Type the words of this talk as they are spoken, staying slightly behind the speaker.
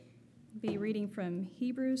be reading from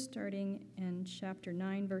Hebrews, starting in chapter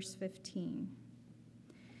 9, verse 15.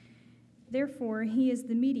 Therefore, he is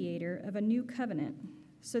the mediator of a new covenant,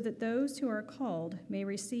 so that those who are called may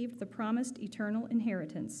receive the promised eternal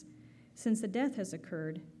inheritance, since a death has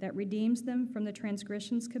occurred that redeems them from the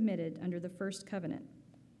transgressions committed under the first covenant.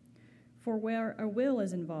 For where a will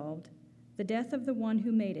is involved, the death of the one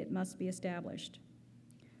who made it must be established.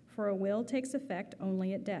 For a will takes effect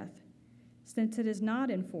only at death, since it is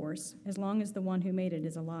not in force as long as the one who made it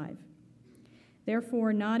is alive.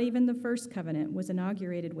 Therefore, not even the first covenant was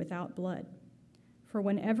inaugurated without blood. For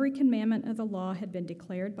when every commandment of the law had been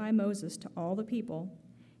declared by Moses to all the people,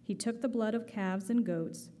 he took the blood of calves and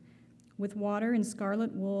goats, with water and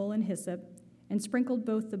scarlet wool and hyssop, and sprinkled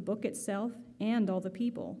both the book itself and all the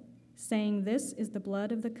people, saying, "This is the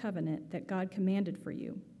blood of the covenant that God commanded for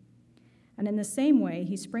you." And in the same way,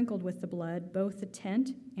 he sprinkled with the blood both the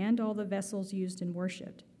tent and all the vessels used in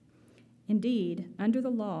worship. Indeed, under the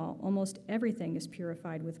law, almost everything is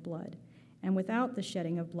purified with blood, and without the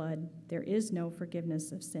shedding of blood, there is no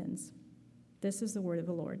forgiveness of sins. This is the word of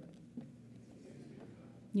the Lord.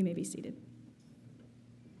 You may be seated.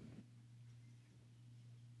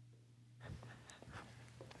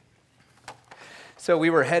 So we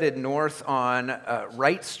were headed north on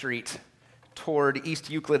Wright Street toward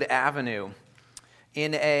East Euclid Avenue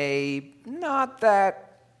in a not that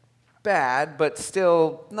bad, but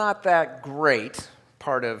still not that great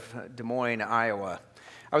part of Des Moines, Iowa.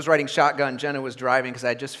 I was riding shotgun. Jenna was driving because I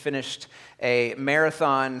had just finished a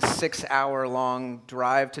marathon 6-hour-long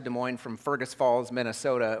drive to Des Moines from Fergus Falls,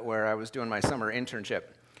 Minnesota, where I was doing my summer internship.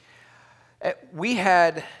 We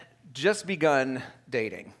had just begun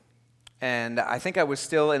dating. And I think I was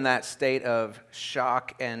still in that state of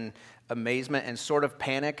shock and amazement and sort of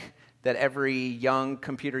panic that every young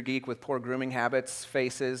computer geek with poor grooming habits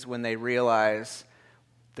faces when they realize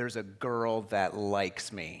there's a girl that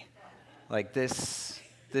likes me. Like this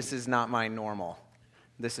is not my normal.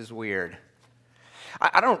 This is weird.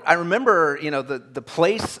 I remember, the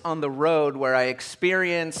place on the road where I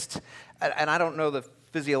experienced, and I don't know the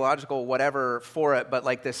physiological whatever for it, but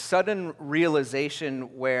like this sudden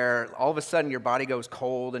realization where all of a sudden your body goes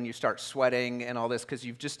cold and you start sweating and all this because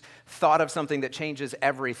you've just thought of something that changes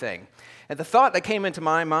everything. And the thought that came into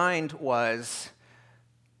my mind was,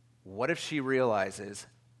 what if she realizes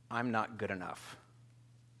I'm not good enough?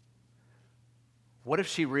 What if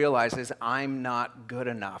she realizes I'm not good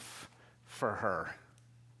enough for her?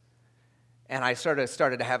 And I started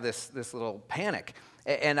to have this little panic.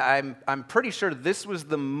 And I'm pretty sure this was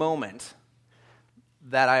the moment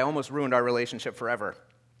that I almost ruined our relationship forever.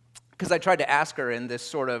 Because I tried to ask her in this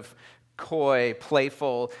sort of coy,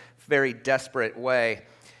 playful, very desperate way,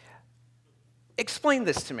 explain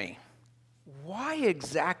this to me. Why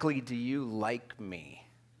exactly do you like me?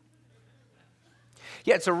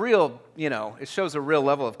 Yeah, it's a real, it shows a real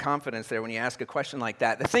level of confidence there when you ask a question like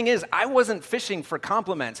that. The thing is, I wasn't fishing for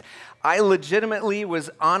compliments. I legitimately was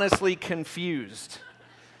honestly confused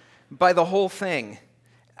by the whole thing.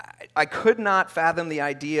 I could not fathom the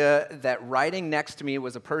idea that riding next to me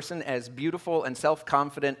was a person as beautiful and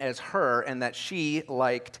self-confident as her and that she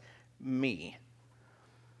liked me.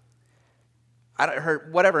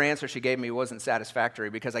 Whatever answer she gave me wasn't satisfactory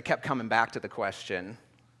because I kept coming back to the question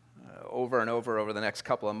over and over the next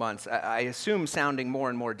couple of months. I assume sounding more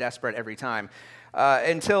and more desperate every time.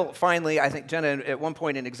 Until finally, I think Jenna at one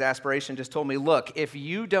point in exasperation just told me, look, if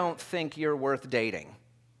you don't think you're worth dating,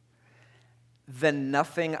 then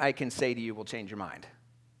nothing I can say to you will change your mind.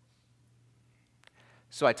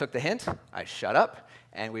 So I took the hint, I shut up,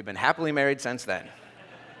 and we've been happily married since then.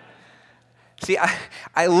 See,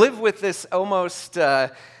 I live with this almost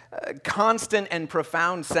constant and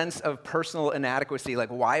profound sense of personal inadequacy. Like,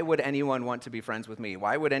 why would anyone want to be friends with me?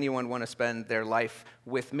 Why would anyone want to spend their life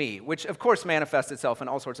with me? Which, of course, manifests itself in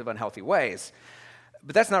all sorts of unhealthy ways.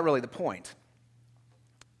 But that's not really the point.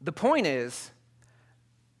 The point is,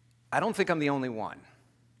 I don't think I'm the only one.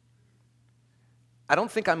 I don't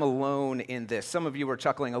think I'm alone in this. Some of you were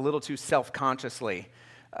chuckling a little too self-consciously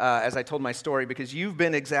as I told my story because you've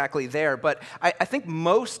been exactly there. But I think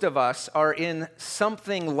most of us are in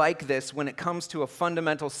something like this when it comes to a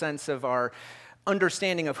fundamental sense of our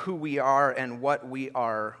understanding of who we are and what we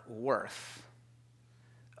are worth.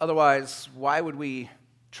 Otherwise, why would we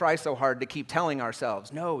try so hard to keep telling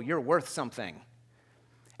ourselves, no, you're worth something?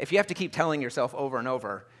 If you have to keep telling yourself over and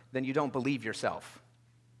over, then you don't believe yourself.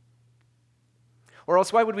 Or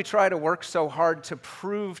else why would we try to work so hard to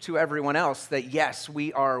prove to everyone else that, yes,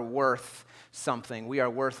 we are worth something, we are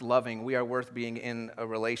worth loving, we are worth being in a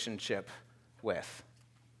relationship with?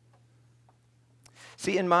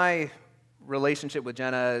 See, in my relationship with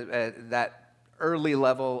Jenna at that early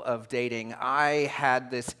level of dating, I had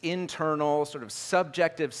this internal sort of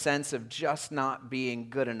subjective sense of just not being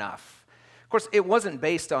good enough. Of course, it wasn't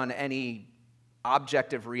based on any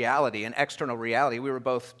objective reality, an external reality. We were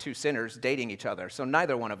both two sinners dating each other, so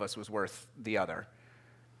neither one of us was worth the other.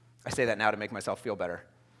 I say that now to make myself feel better.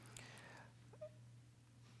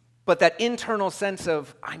 But that internal sense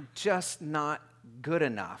of, I'm just not good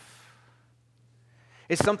enough,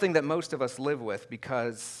 is something that most of us live with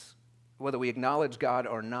because whether we acknowledge God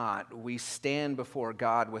or not, we stand before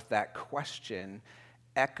God with that question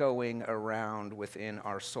echoing around within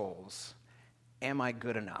our souls. Am I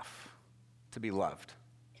good enough to be loved?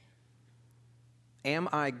 Am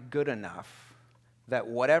I good enough that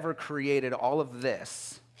whatever created all of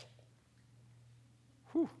this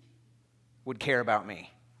would care about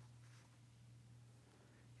me?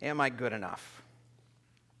 Am I good enough?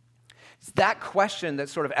 It's that question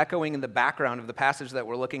that's sort of echoing in the background of the passage that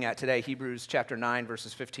we're looking at today, Hebrews chapter 9,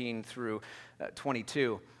 verses 15 through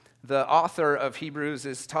 22. The author of Hebrews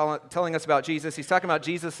is telling us about Jesus. He's talking about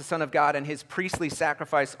Jesus, the Son of God, and his priestly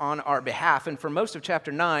sacrifice on our behalf. And for most of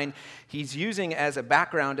chapter 9, he's using as a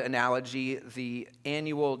background analogy the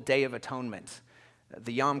annual Day of Atonement,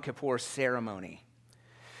 the Yom Kippur ceremony.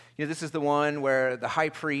 You know, this is the one where the high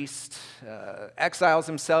priest exiles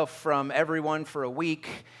himself from everyone for a week,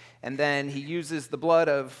 and then he uses the blood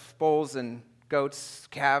of bulls and goats,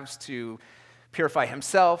 calves, to purify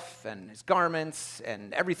himself and his garments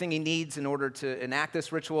and everything he needs in order to enact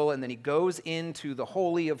this ritual. And then he goes into the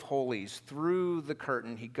Holy of Holies through the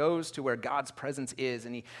curtain. He goes to where God's presence is,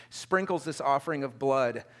 and he sprinkles this offering of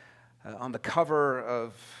blood on the cover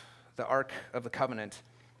of the Ark of the Covenant.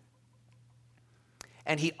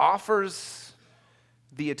 And he offers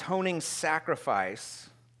the atoning sacrifice,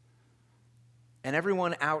 and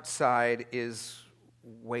everyone outside is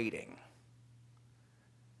waiting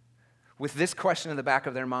with this question in the back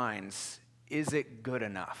of their minds: is it good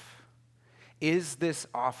enough? Is this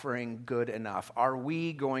offering good enough? Are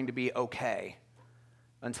we going to be okay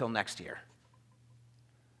until next year?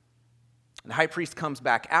 And the high priest comes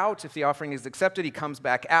back out. If the offering is accepted, he comes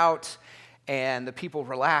back out, and the people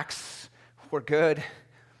relax. We're good.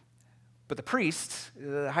 But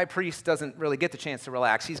the high priest doesn't really get the chance to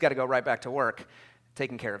relax. He's got to go right back to work,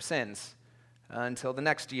 taking care of sins, until the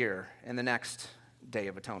next year and the next Day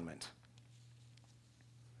of Atonement.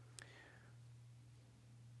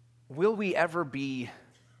 Will we ever be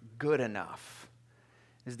good enough?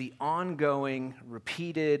 Is the ongoing,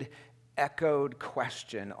 repeated, echoed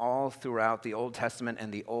question all throughout the Old Testament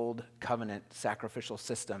and the Old Covenant sacrificial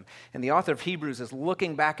system. And the author of Hebrews is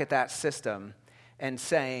looking back at that system and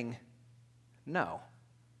saying, no,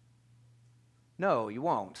 you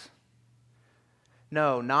won't.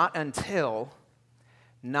 No, not until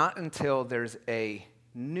there's a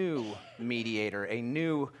new mediator, a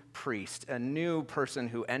new priest, a new person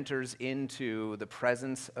who enters into the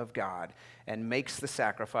presence of God and makes the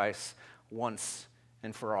sacrifice once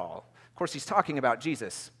and for all. Of course, he's talking about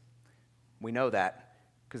Jesus. We know that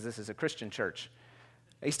because this is a Christian church.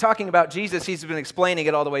 He's talking about Jesus. He's been explaining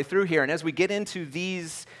it all the way through here. And as we get into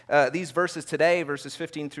these verses today, verses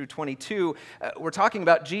 15 through 22, we're talking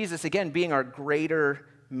about Jesus, again, being our greater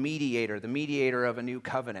mediator, the mediator of a new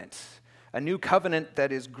covenant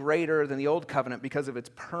that is greater than the old covenant because of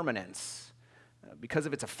its permanence, because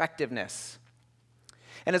of its effectiveness.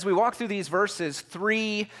 And as we walk through these verses,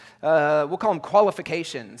 three, we'll call them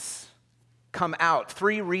qualifications, come out.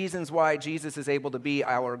 Three reasons why Jesus is able to be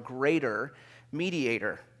our greater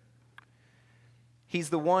mediator. He's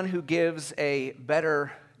the one who gives a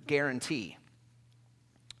better guarantee.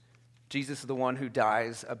 Jesus is the one who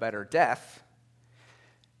dies a better death.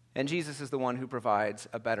 And Jesus is the one who provides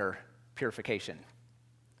a better purification.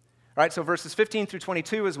 All right, so verses 15 through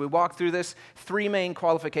 22, as we walk through this, three main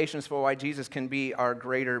qualifications for why Jesus can be our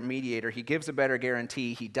greater mediator. He gives a better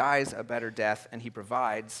guarantee, he dies a better death, and he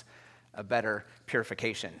provides a better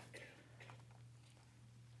purification.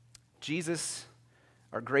 Jesus,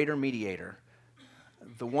 our greater mediator,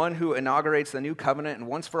 the one who inaugurates the new covenant and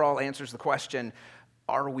once for all answers the question,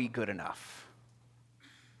 are we good enough?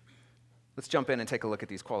 Let's jump in and take a look at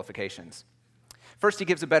these qualifications. First, he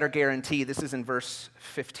gives a better guarantee. This is in verse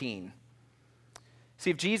 15. See,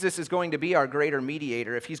 if Jesus is going to be our greater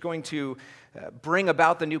mediator, if he's going to bring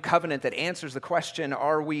about the new covenant that answers the question,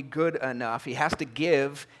 are we good enough, he has to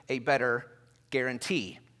give a better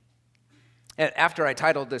guarantee. After I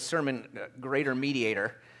titled this sermon, Greater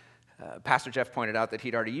Mediator, Pastor Jeff pointed out that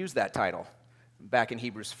he'd already used that title back in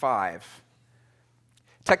Hebrews 5.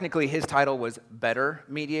 Technically, his title was Better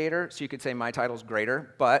Mediator, so you could say my title's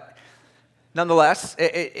Greater, but Nonetheless,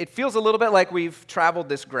 it feels a little bit like we've traveled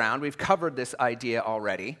this ground. We've covered this idea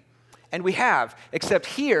already. And we have, except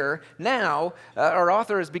here, now, our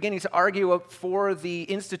author is beginning to argue for the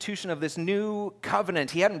institution of this new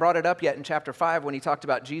covenant. He hadn't brought it up yet in chapter 5 when he talked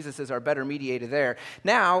about Jesus as our better mediator there.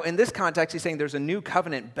 Now, in this context, he's saying there's a new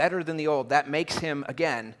covenant better than the old. That makes him,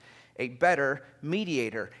 again, a better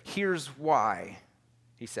mediator. Here's why,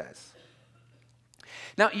 he says.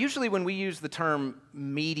 Now, usually when we use the term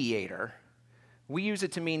mediator, we use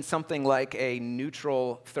it to mean something like a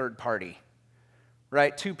neutral third party.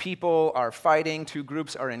 Right? Two people are fighting, two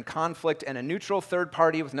groups are in conflict, and a neutral third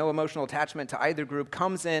party with no emotional attachment to either group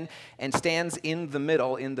comes in and stands in the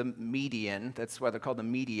middle, in the median, that's why they're called the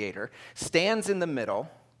mediator, stands in the middle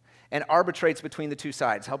and arbitrates between the two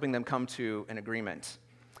sides, helping them come to an agreement.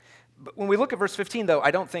 But when we look at verse 15, though,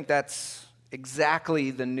 I don't think that's exactly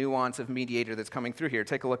the nuance of mediator that's coming through here.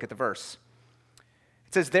 Take a look at the verse.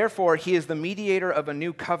 It says, "Therefore, he is the mediator of a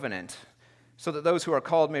new covenant, so that those who are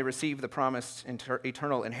called may receive the promised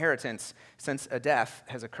eternal inheritance, since a death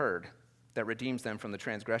has occurred that redeems them from the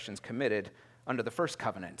transgressions committed under the first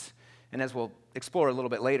covenant." And as we'll explore a little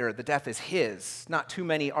bit later, the death is his. Not too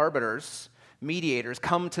many arbiters, mediators,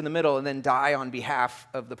 come to the middle and then die on behalf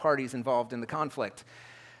of the parties involved in the conflict.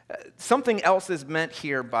 Something else is meant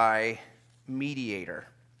here by mediator.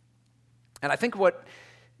 And I think what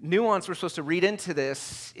nuance we're supposed to read into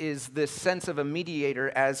this is this sense of a mediator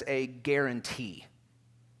as a guarantee,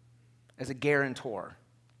 as a guarantor.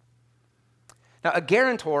 Now, a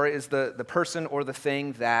guarantor is the person or the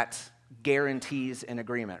thing that guarantees an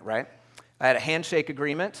agreement, right? I had a handshake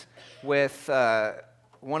agreement with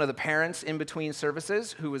one of the parents in between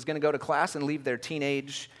services who was going to go to class and leave their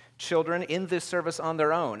teenage children in this service on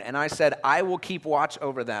their own. And I said, I will keep watch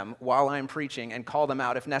over them while I'm preaching and call them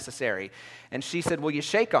out if necessary. And she said, will you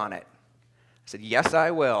shake on it? I said, yes,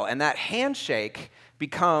 I will. And that handshake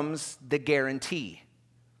becomes the guarantee.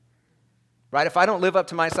 Right? If I don't live up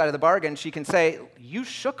to my side of the bargain, she can say, you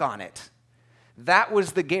shook on it. That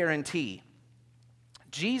was the guarantee.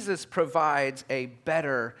 Jesus provides a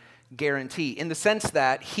better guarantee in the sense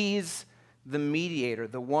that he's the mediator,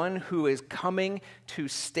 the one who is coming to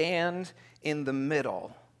stand in the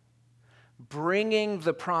middle, bringing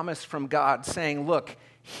the promise from God, saying, look,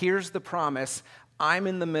 here's the promise. I'm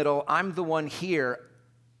in the middle. I'm the one here.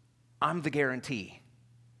 I'm the guarantee.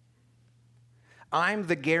 I'm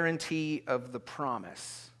the guarantee of the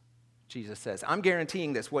promise, Jesus says. I'm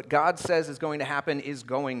guaranteeing this. What God says is going to happen is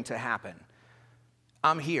going to happen.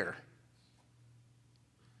 I'm here.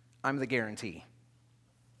 I'm the guarantee.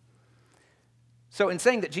 So in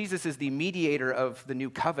saying that Jesus is the mediator of the new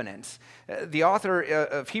covenant, the author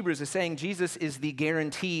of Hebrews is saying Jesus is the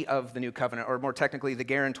guarantee of the new covenant, or more technically, the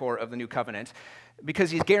guarantor of the new covenant,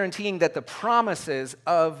 because he's guaranteeing that the promises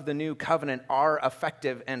of the new covenant are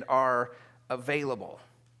effective and are available.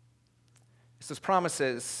 It's those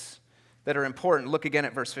promises that are important. Look again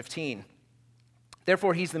at verse 15.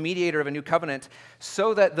 Therefore, he's the mediator of a new covenant,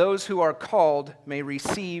 so that those who are called may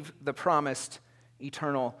receive the promised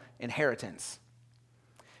eternal inheritance.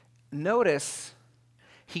 Notice,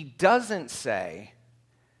 he doesn't say,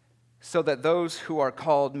 so that those who are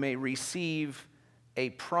called may receive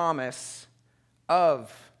a promise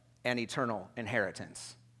of an eternal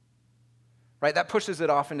inheritance. Right? That pushes it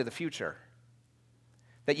off into the future.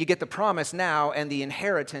 That you get the promise now and the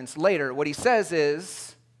inheritance later. What he says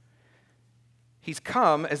is, he's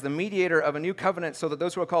come as the mediator of a new covenant so that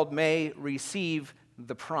those who are called may receive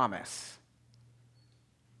the promise.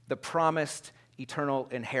 The promised eternal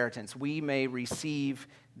inheritance. We may receive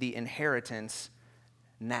the inheritance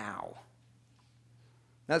now.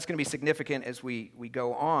 Now, that's going to be significant as we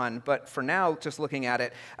go on, but for now, just looking at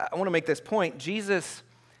it, I want to make this point. Jesus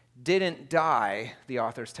didn't die, the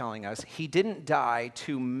author's telling us. He didn't die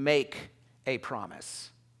to make a promise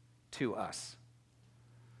to us.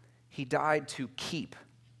 He died to keep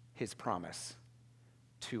his promise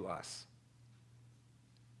to us.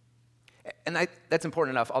 And that's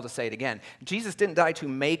important enough, I'll just say it again. Jesus didn't die to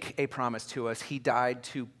make a promise to us. He died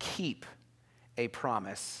to keep a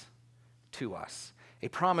promise to us. A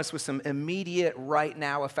promise with some immediate right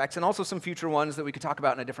now effects and also some future ones that we could talk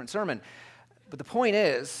about in a different sermon. But the point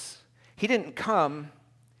is, he didn't come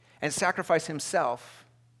and sacrifice himself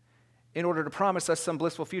in order to promise us some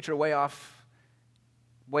blissful future way off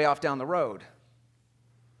down the road.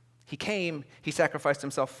 He came, he sacrificed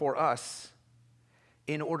himself for us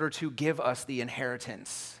in order to give us the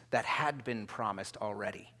inheritance that had been promised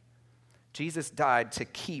already. Jesus died to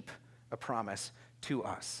keep a promise to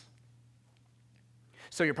us.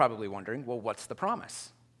 So you're probably wondering, well, what's the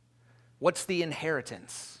promise? What's the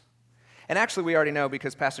inheritance? And actually, we already know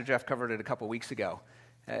because Pastor Jeff covered it a couple weeks ago.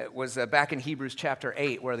 It was back in Hebrews chapter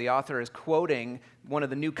 8, where the author is quoting one of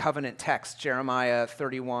the New Covenant texts, Jeremiah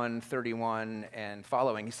 31:31 and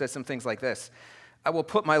following. He says some things like this: I will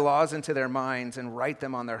put my laws into their minds and write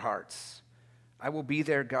them on their hearts. I will be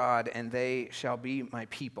their God, and they shall be my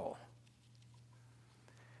people.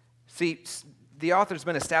 See, the author's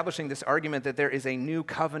been establishing this argument that there is a new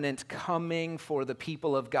covenant coming for the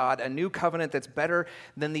people of God, a new covenant that's better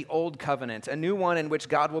than the old covenant, a new one in which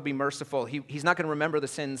God will be merciful. He's not going to remember the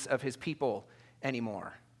sins of his people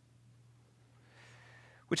anymore.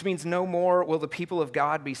 Which means no more will the people of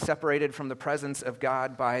God be separated from the presence of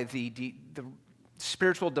God by the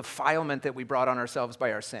spiritual defilement that we brought on ourselves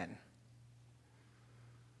by our sin.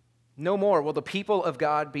 No more will the people of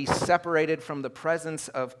God be separated from the presence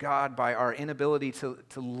of God by our inability to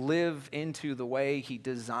live into the way he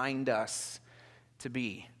designed us to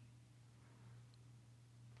be.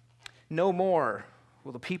 No more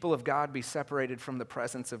will the people of God be separated from the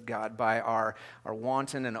presence of God by our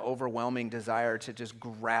wanton and overwhelming desire to just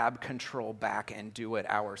grab control back and do it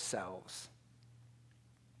ourselves.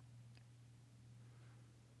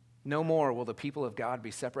 No more will the people of God be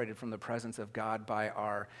separated from the presence of God by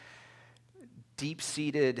our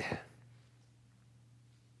deep-seated,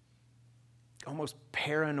 almost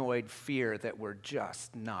paranoid fear that we're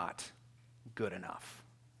just not good enough.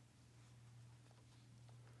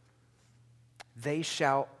 They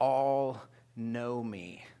shall all know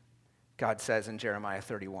me, God says in Jeremiah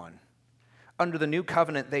 31. Under the new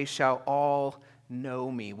covenant, they shall all know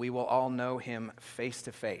me. We will all know him face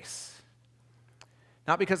to face.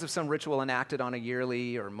 Not because of some ritual enacted on a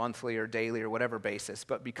yearly or monthly or daily or whatever basis,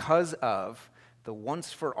 but because of the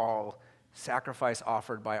once-for-all sacrifice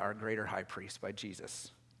offered by our greater high priest, by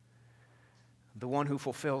Jesus, the one who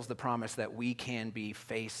fulfills the promise that we can be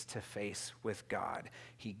face-to-face with God.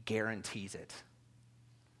 He guarantees it.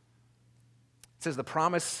 It says the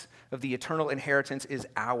promise of the eternal inheritance is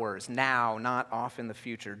ours now, not off in the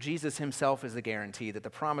future. Jesus himself is the guarantee that the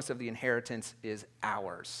promise of the inheritance is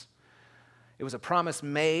ours. It was a promise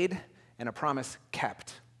made and a promise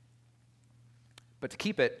kept. But to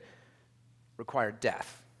keep it required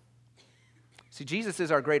death. See, Jesus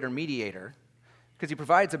is our greater mediator because he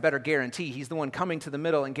provides a better guarantee. He's the one coming to the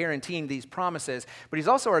middle and guaranteeing these promises, but he's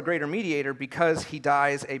also our greater mediator because he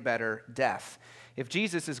dies a better death. If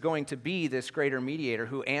Jesus is going to be this greater mediator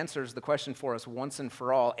who answers the question for us once and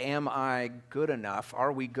for all, am I good enough?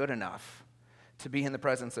 Are we good enough to be in the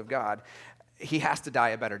presence of God? He has to die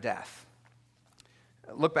a better death.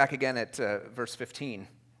 Look back again at verse 15.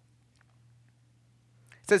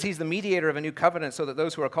 It says he's the mediator of a new covenant so that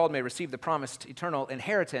those who are called may receive the promised eternal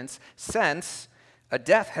inheritance, since a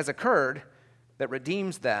death has occurred that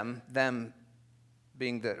redeems them from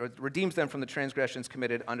the transgressions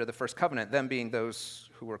committed under the first covenant, them being those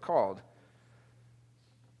who were called.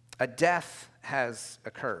 A death has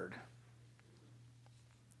occurred.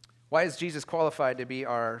 Why is Jesus qualified to be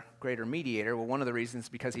our greater mediator? Well, one of the reasons is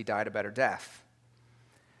because he died a better death.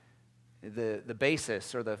 The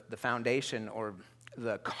basis or the foundation or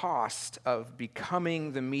the cost of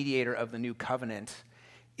becoming the mediator of the new covenant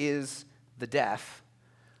is the death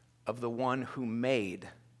of the one who made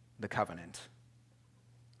the covenant,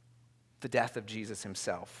 the death of Jesus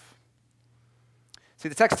himself. See,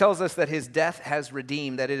 the text tells us that his death has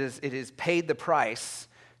redeemed, that it is paid the price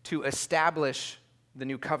to establish the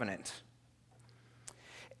new covenant.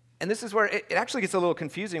 And this is where it actually gets a little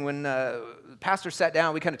confusing. When the pastor sat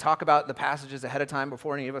down, we kind of talk about the passages ahead of time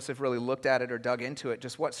before any of us have really looked at it or dug into it,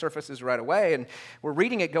 just what surfaces right away. And we're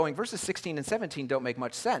reading it going, verses 16 and 17 don't make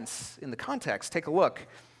much sense in the context. Take a look.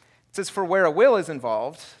 It says, for where a will is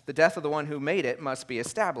involved, the death of the one who made it must be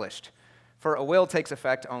established. For a will takes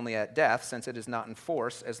effect only at death, since it is not in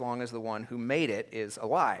force as long as the one who made it is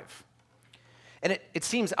alive. And it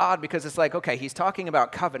seems odd because it's like, okay, he's talking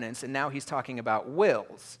about covenants, and now he's talking about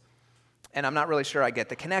wills. And I'm not really sure I get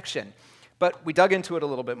the connection. But we dug into it a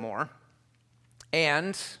little bit more.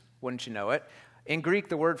 And, wouldn't you know it, in Greek,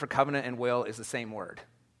 the word for covenant and will is the same word.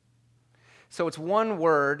 So it's one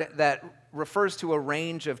word that refers to a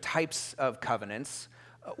range of types of covenants,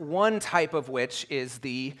 one type of which is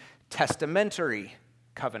the testamentary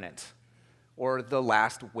covenant, or the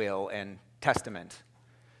last will and testament.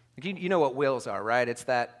 You know what wills are, right? It's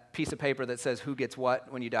that piece of paper that says who gets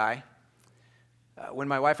what when you die. When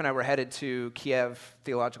my wife and I were headed to Kiev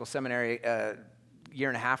Theological Seminary a year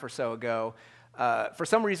and a half or so ago, for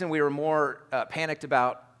some reason we were more panicked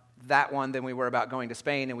about that one than we were about going to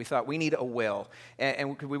Spain, and we thought we need a will.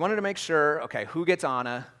 And we wanted to make sure, okay, who gets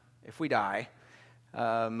Anna if we die?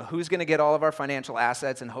 Who's going to get all of our financial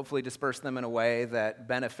assets and hopefully disperse them in a way that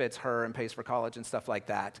benefits her and pays for college and stuff like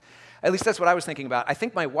that? At least that's what I was thinking about. I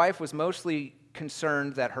think my wife was mostly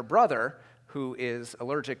concerned that her brother, who is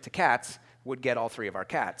allergic to cats, would get all 3 of our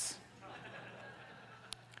cats.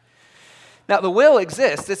 Now, the will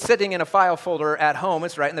exists. It's sitting in a file folder at home.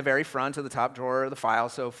 It's right in the very front of the top drawer of the file,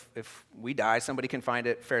 so if we die, somebody can find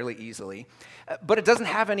it fairly easily. But it doesn't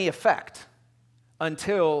have any effect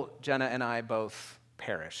until Jenna and I both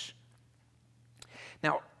perish.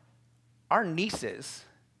 Now, our nieces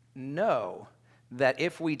know that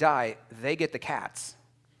if we die, they get the cats,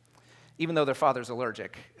 even though their father's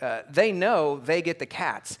allergic. They know they get the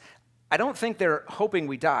cats. I don't think they're hoping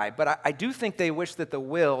we die, but I do think they wish that the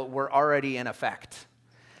will were already in effect,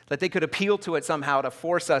 that they could appeal to it somehow to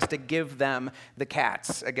force us to give them the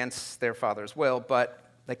cats against their father's will,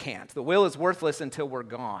 but they can't. The will is worthless until we're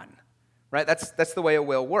gone, right? That's the way a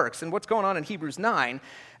will works. And what's going on in Hebrews 9,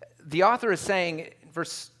 the author is saying,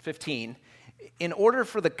 verse 15, in order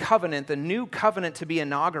for the covenant, the new covenant to be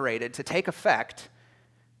inaugurated, to take effect,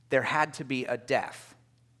 there had to be a death.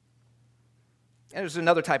 And there's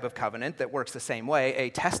another type of covenant that works the same way, a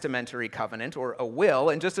testamentary covenant or a will.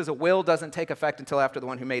 And just as a will doesn't take effect until after the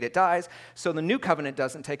one who made it dies, so the new covenant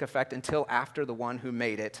doesn't take effect until after the one who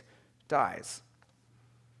made it dies.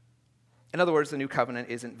 In other words, the new covenant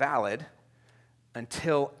isn't valid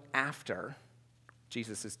until after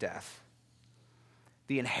Jesus' death.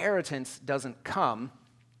 The inheritance doesn't come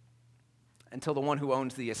until the one who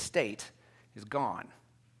owns the estate is gone.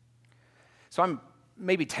 So I'm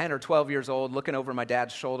maybe 10 or 12 years old, looking over my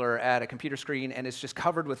dad's shoulder at a computer screen, and it's just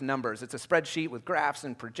covered with numbers. It's a spreadsheet with graphs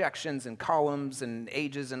and projections and columns and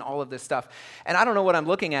ages and all of this stuff. And I don't know what I'm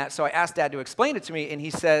looking at, so I asked Dad to explain it to me, and he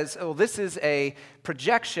says, oh, this is a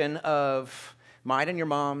projection of mine and your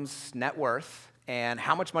mom's net worth and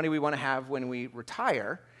how much money we want to have when we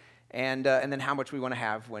retire, and then how much we want to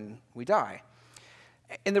have when we die.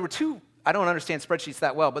 And there were two, I don't understand spreadsheets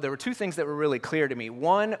that well, but there were 2 things that were really clear to me.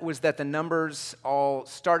 One was that the numbers all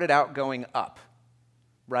started out going up,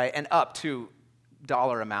 right? And up to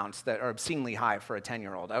dollar amounts that are obscenely high for a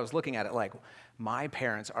 10-year-old. I was looking at it like, my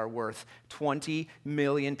parents are worth 20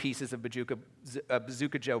 million pieces of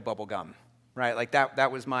Bazooka Joe bubble gum, right? Like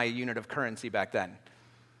that was my unit of currency back then.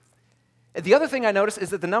 The other thing I noticed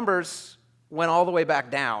is that the numbers went all the way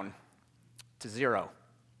back down to 0.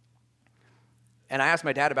 And I asked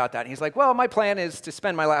my dad about that, and he's like, well, my plan is to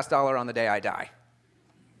spend my last dollar on the day I die.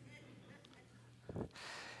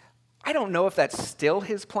 I don't know if that's still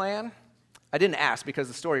his plan. I didn't ask because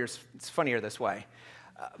the story is funnier this way.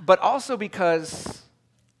 But also because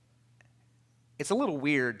it's a little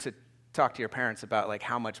weird to talk to your parents about like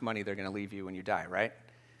how much money they're going to leave you when you die, right?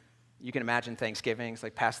 You can imagine Thanksgivings,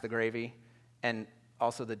 like pass the gravy, and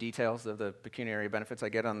also the details of the pecuniary benefits I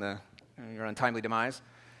get on your untimely demise.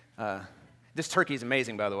 This turkey is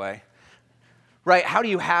amazing, by the way. Right? How do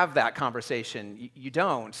you have that conversation? You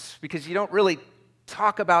don't, because you don't really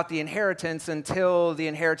talk about the inheritance until the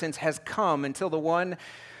inheritance has come, until the one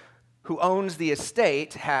who owns the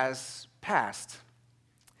estate has passed.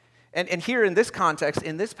 And here in this context,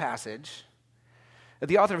 in this passage,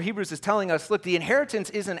 the author of Hebrews is telling us, look, the inheritance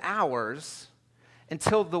isn't ours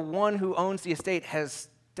until the one who owns the estate has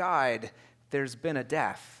died. There's been a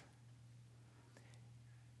death.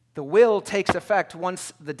 The will takes effect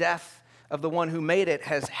once the death of the one who made it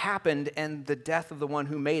has happened, and the death of the one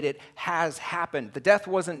who made it has happened. The death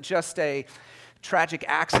wasn't just a tragic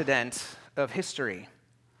accident of history.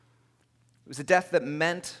 It was a death that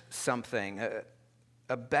meant something,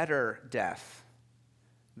 a better death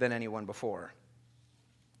than anyone before.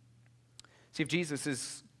 See, if Jesus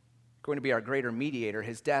is going to be our greater mediator,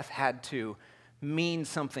 his death had to mean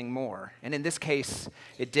something more. And in this case,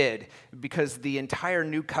 it did, because the entire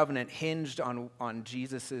new covenant hinged on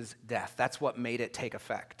Jesus' death. That's what made it take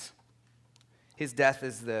effect. His death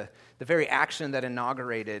is the very action that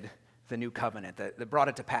inaugurated the new covenant, that brought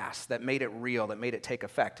it to pass, that made it real, that made it take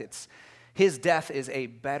effect. His death is a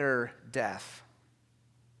better death,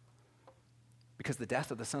 because the death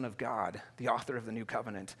of the Son of God, the author of the new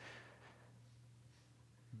covenant,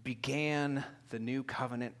 began the new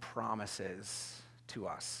covenant promises to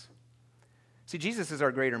us. See, Jesus is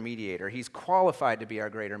our greater mediator. He's qualified to be our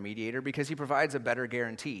greater mediator because he provides a better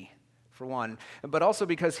guarantee, for one, but also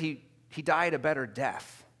because he died a better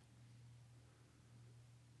death.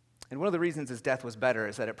 And one of the reasons his death was better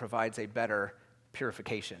is that it provides a better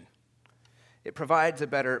purification. It provides a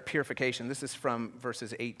better purification. This is from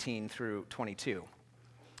verses 18 through 22.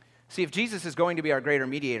 See, if Jesus is going to be our greater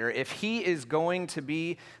mediator, if he is going to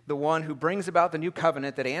be the one who brings about the new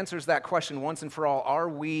covenant that answers that question once and for all, are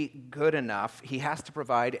we good enough? He has to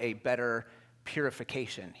provide a better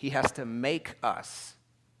purification. He has to make us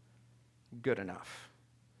good enough.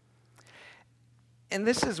 And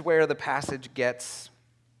this is where the passage gets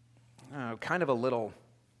kind of a little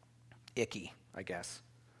icky, I guess.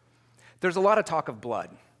 There's a lot of talk of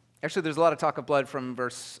blood. Actually, there's a lot of talk of blood from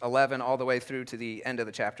verse 11 all the way through to the end of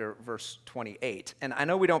the chapter, verse 28. And I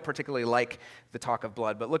know we don't particularly like the talk of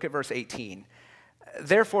blood, but look at verse 18.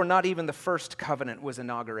 Therefore, not even the first covenant was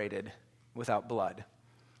inaugurated without blood.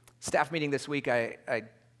 Staff meeting this week, I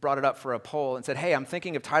brought it up for a poll and said, hey, I'm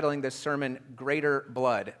thinking of titling this sermon, Greater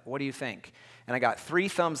Blood. What do you think? And I got 3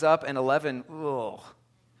 thumbs up and 11, ugh.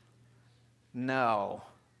 No.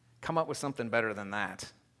 Come up with something better than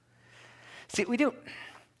that. See, we don't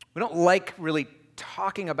like really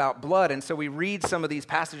talking about blood, and so we read some of these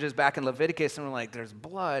passages back in Leviticus, and we're like, there's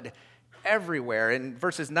blood everywhere. In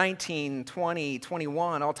verses 19, 20,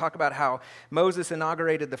 21, I'll talk about how Moses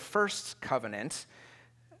inaugurated the first covenant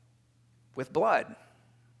with blood,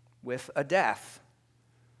 with a death,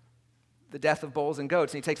 the death of bulls and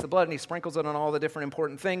goats. And he takes the blood and he sprinkles it on all the different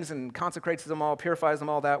important things and consecrates them all, purifies them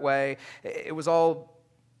all that way. It was all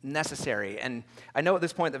necessary. And I know at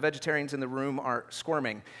this point the vegetarians in the room are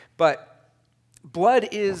squirming, but blood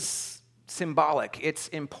is symbolic. It's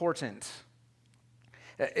important.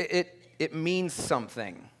 It means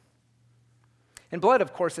something. And blood,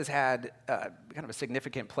 of course, has had kind of a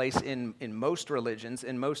significant place in most religions,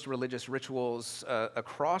 in most religious rituals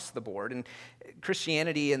across the board. And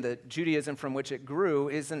Christianity and the Judaism from which it grew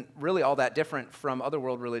isn't really all that different from other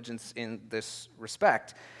world religions in this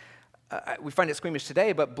respect. We find it squeamish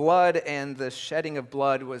today, but blood and the shedding of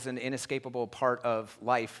blood was an inescapable part of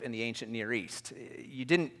life in the ancient Near East. You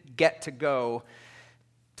didn't get to go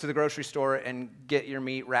to the grocery store and get your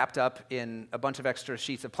meat wrapped up in a bunch of extra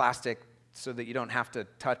sheets of plastic so that you don't have to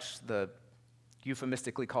touch the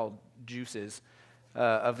euphemistically called juices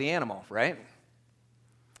of the animal, right?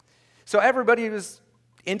 So everybody was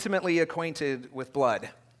intimately acquainted with blood.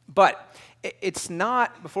 But it's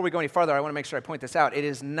not, before we go any farther, I want to make sure I point this out, it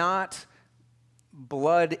is not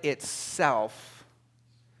blood itself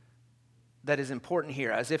that is important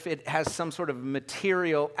here, as if it has some sort of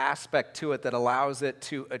material aspect to it that allows it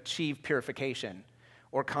to achieve purification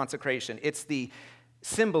or consecration. It's the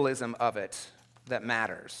symbolism of it that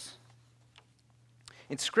matters.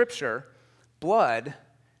 In Scripture, blood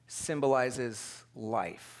symbolizes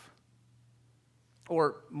life,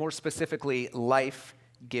 or more specifically,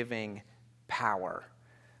 life-giving power.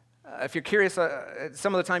 If you're curious,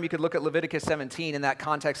 some of the time you could look at Leviticus 17. In that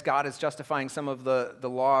context, God is justifying some of the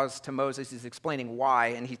laws to Moses. He's explaining why,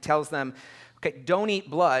 and he tells them, okay, don't eat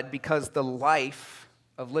blood because the life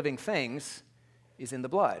of living things is in the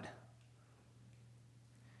blood.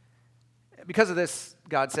 Because of this,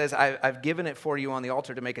 God says, I've given it for you on the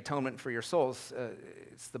altar to make atonement for your souls.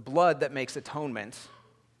 It's the blood that makes atonement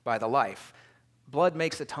by the life. Blood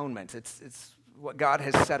makes atonement. It's what God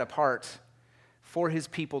has set apart for his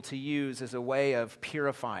people to use as a way of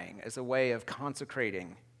purifying, as a way of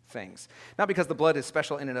consecrating things. Not because the blood is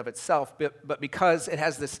special in and of itself, but because it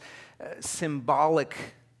has this symbolic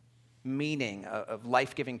meaning of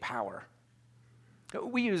life-giving power.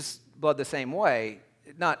 We use blood the same way,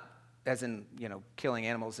 not as in, killing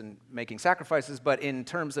animals and making sacrifices, but in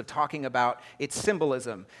terms of talking about its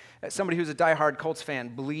symbolism. Somebody who's a diehard Colts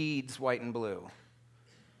fan bleeds white and blue.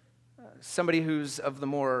 Somebody who's of the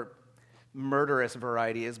more murderous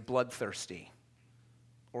variety is bloodthirsty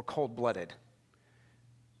or cold-blooded.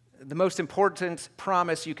 The most important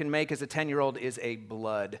promise you can make as a 10-year-old is a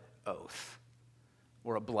blood oath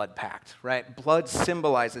or a blood pact, right? Blood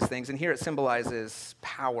symbolizes things, and here it symbolizes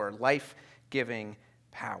power, life-giving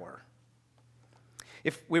power.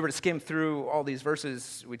 If we were to skim through all these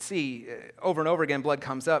verses, we'd see over and over again blood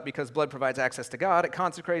comes up because blood provides access to God. It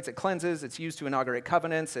consecrates, it cleanses, it's used to inaugurate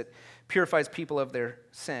covenants, it purifies people of their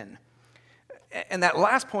sin. And that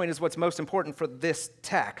last point is what's most important for this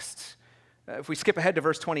text. If we skip ahead to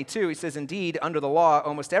verse 22, he says, indeed, under the law,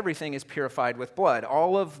 almost everything is purified with blood.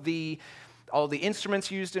 All the instruments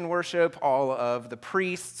used in worship, all of the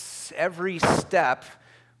priests, every step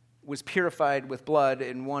was purified with blood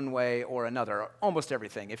in one way or another, almost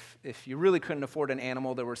everything. If you really couldn't afford an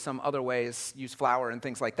animal, there were some other ways, use flour and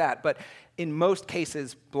things like that. But in most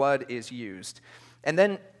cases, blood is used. And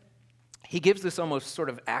then he gives this almost sort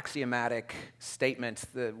of axiomatic statement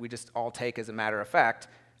that we just all take as a matter of fact.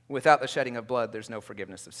 Without the shedding of blood, there's no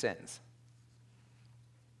forgiveness of sins.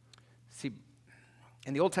 See,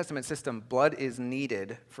 in the Old Testament system, blood is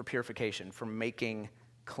needed for purification, for making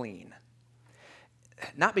clean.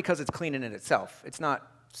 Not because it's clean in itself. It's not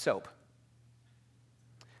soap.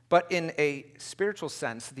 But in a spiritual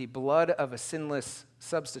sense, the blood of a sinless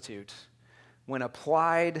substitute, when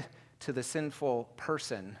applied to the sinful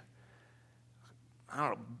person,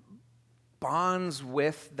 bonds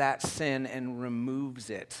with that sin and removes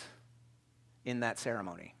it in that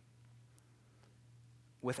ceremony.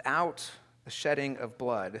 Without the shedding of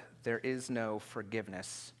blood, there is no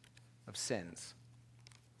forgiveness of sins.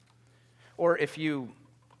 Or if you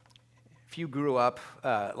grew up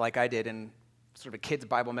like I did in sort of a kids'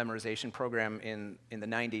 Bible memorization program in the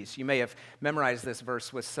 90s, you may have memorized this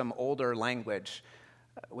verse with some older language.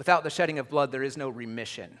 Without the shedding of blood, there is no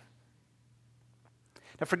remission.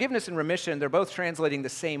 Now, forgiveness and remission, they're both translating the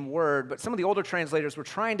same word, but some of the older translators were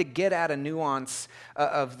trying to get at a nuance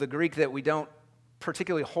of the Greek that we don't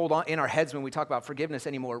particularly hold on in our heads when we talk about forgiveness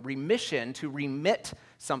anymore. Remission, to remit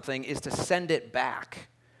something, is to send it back,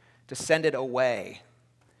 to send it away.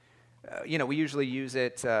 We usually use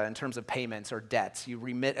it in terms of payments or debts. You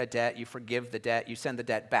remit a debt, you forgive the debt, you send the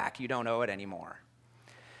debt back. You don't owe it anymore.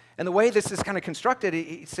 And the way this is kind of constructed,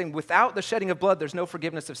 it's saying without the shedding of blood, there's no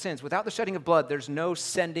forgiveness of sins. Without the shedding of blood, there's no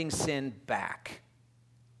sending sin back.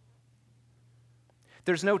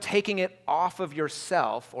 There's no taking it off of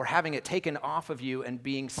yourself or having it taken off of you and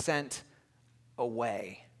being sent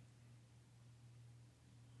away.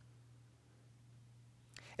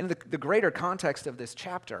 In the greater context of this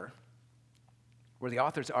chapter, where the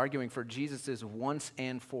author's arguing for Jesus' once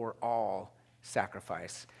and for all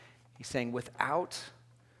sacrifice, he's saying without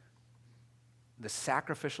the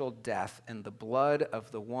sacrificial death and the blood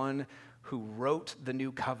of the one who wrote the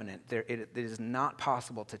new covenant, it is not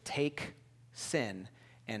possible to take sin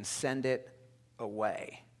and send it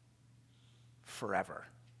away forever.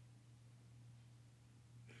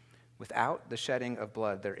 Without the shedding of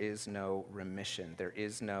blood, there is no remission. There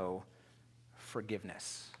is no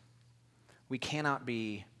forgiveness. We cannot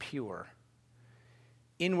be pure,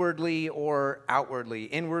 inwardly or outwardly,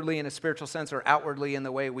 inwardly in a spiritual sense or outwardly in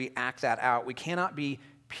the way we act that out. We cannot be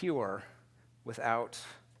pure without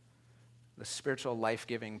the spiritual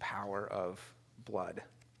life-giving power of blood.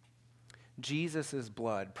 Jesus'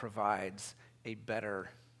 blood provides a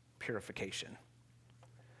better purification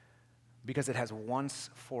because it has once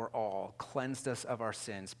for all cleansed us of our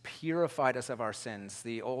sins, purified us of our sins.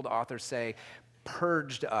 The old authors say,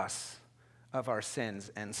 purged us of our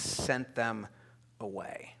sins and sent them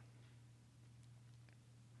away.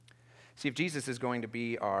 See, if Jesus is going to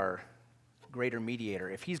be our greater mediator,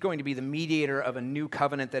 if he's going to be the mediator of a new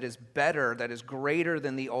covenant that is better, that is greater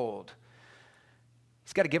than the old,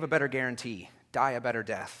 he's got to give a better guarantee, die a better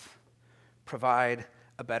death, provide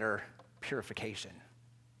a better purification,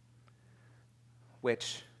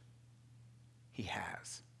 which he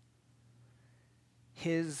has.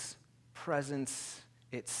 His presence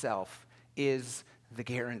itself is the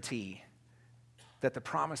guarantee that the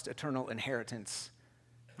promised eternal inheritance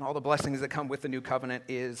and all the blessings that come with the new covenant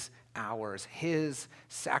is ours. His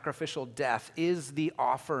sacrificial death is the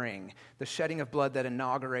offering, the shedding of blood that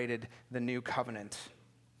inaugurated the new covenant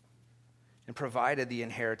and provided the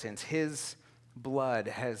inheritance. His blood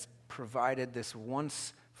has provided this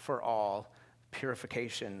once for all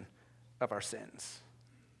purification of our sins.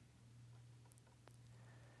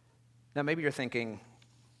 Now, maybe you're thinking,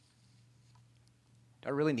 do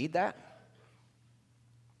I really need that?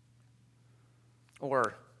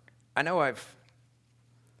 Or, I know I've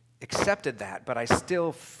accepted that, but I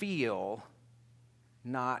still feel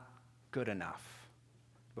not good enough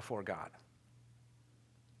before God.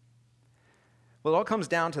 Well, it all comes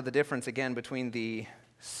down to the difference, again, between the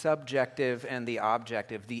subjective and the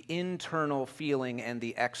objective, the internal feeling and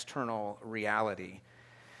the external reality.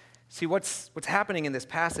 See, what's happening in this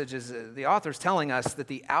passage is the author's telling us that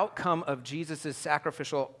the outcome of Jesus'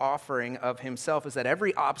 sacrificial offering of himself is that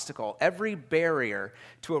every obstacle, every barrier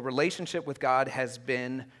to a relationship with God has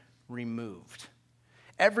been removed.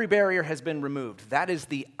 Every barrier has been removed. That is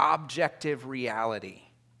the objective reality.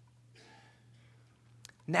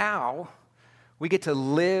 Now, we get to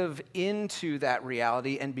live into that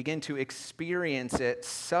reality and begin to experience it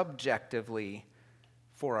subjectively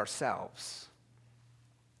for ourselves.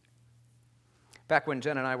 Back when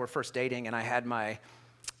Jen and I were first dating and I had my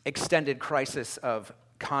extended crisis of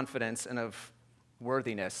confidence and of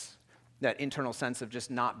worthiness, that internal sense of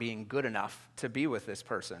just not being good enough to be with this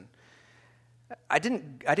person, I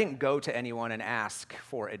didn't go to anyone and ask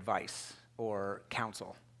for advice or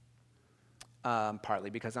counsel, partly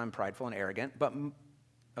because I'm prideful and arrogant,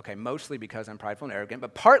 mostly because I'm prideful and arrogant,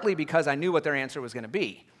 but partly because I knew what their answer was going to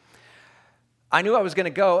be. I knew I was going to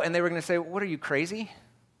go and they were going to say, "What, are you crazy?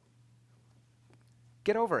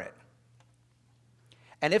 Get over it.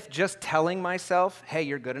 And if just telling myself, hey,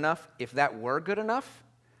 you're good enough, if that were good enough,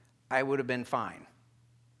 I would have been fine.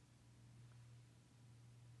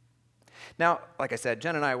 Now, like I said,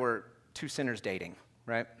 Jen and I were two sinners dating,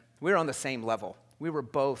 right? We were on the same level. We were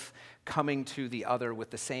both coming to the other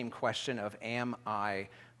with the same question of, am I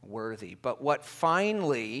worthy? But what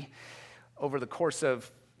finally, over the course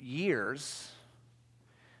of years,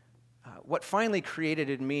 what finally created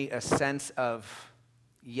in me a sense of,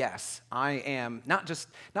 yes, I am not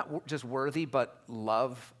just worthy, but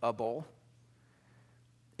lovable,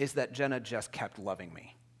 is that Jenna just kept loving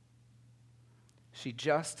me. She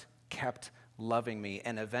just kept loving me,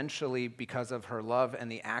 and eventually, because of her love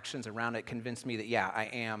and the actions around it, convinced me that, yeah, I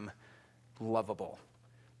am lovable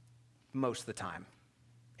most of the time,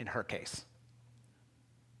 in her case.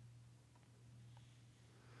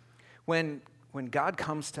 When God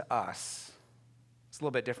comes to us, it's a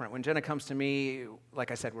little bit different. When Jenna comes to me,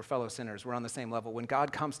 like I said, we're fellow sinners. We're on the same level. When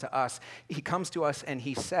God comes to us, he comes to us and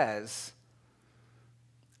he says,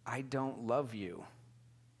 I don't love you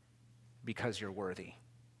because you're worthy.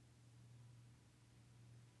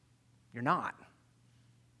 You're not.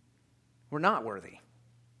 We're not worthy.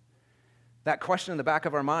 That question in the back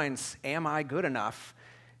of our minds, am I good enough?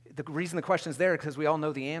 The reason the question's there is because we all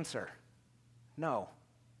know the answer. No.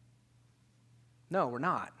 No, we're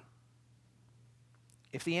not.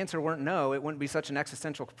 If the answer weren't no, it wouldn't be such an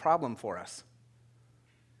existential problem for us.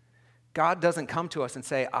 God doesn't come to us and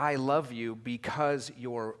say, I love you because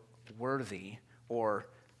you're worthy or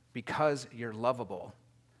because you're lovable.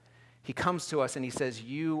 He comes to us and he says,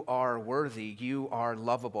 you are worthy, you are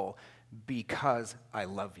lovable because I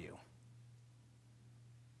love you.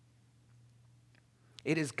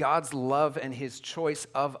 It is God's love and his choice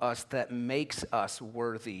of us that makes us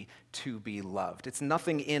worthy to be loved. It's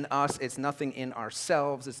nothing in us, it's nothing in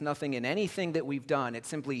ourselves, it's nothing in anything that we've done. It's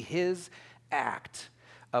simply his act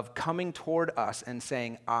of coming toward us and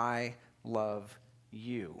saying, I love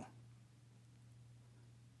you.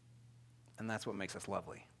 And that's what makes us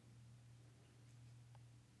lovely.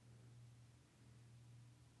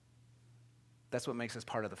 That's what makes us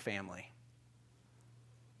part of the family.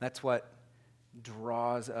 That's what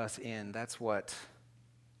draws us in. That's what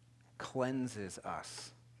cleanses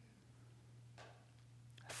us.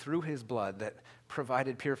 Through his blood that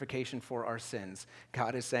provided purification for our sins,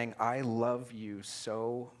 God is saying, I love you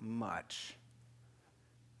so much.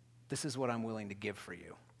 This is what I'm willing to give for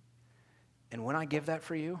you. And when I give that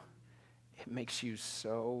for you, it makes you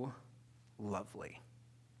so lovely.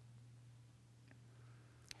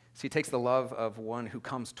 So he takes the love of one who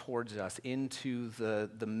comes towards us into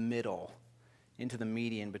the middle, into the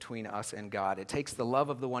median between us and God. It takes the love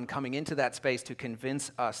of the one coming into that space to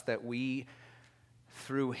convince us that we,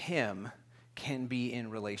 through him, can be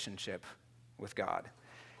in relationship with God.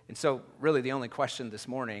 And so really the only question this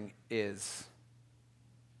morning is,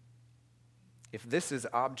 if this is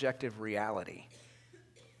objective reality,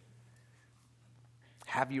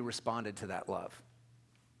 have you responded to that love?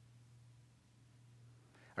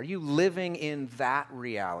 Are you living in that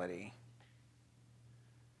reality?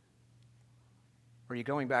 Or are you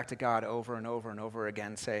going back to God over and over and over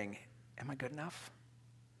again saying, am I good enough?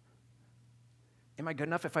 Am I good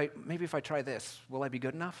enough? Maybe if I try this, will I be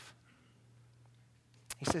good enough?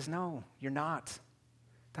 He says, no, you're not.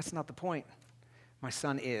 That's not the point. My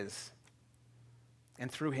son is. And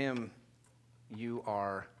through him, you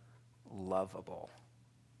are lovable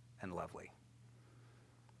and lovely.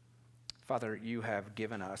 Father, you've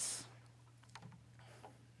given us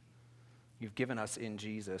in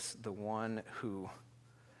Jesus the one who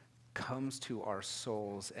comes to our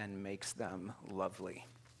souls and makes them lovely.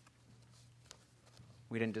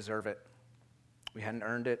 We didn't deserve it. We hadn't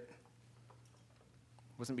earned it.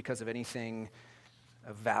 It wasn't because of anything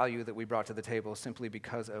of value that we brought to the table, simply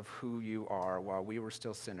because of who you are. While we were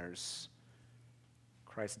still sinners,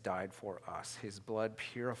 Christ died for us. His blood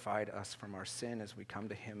purified us from our sin as we come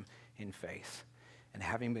to him in faith. And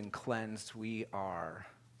having been cleansed, we are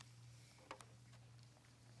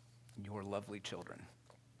your lovely children.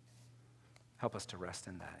 Help us to rest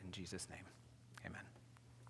in that. In Jesus' name, amen.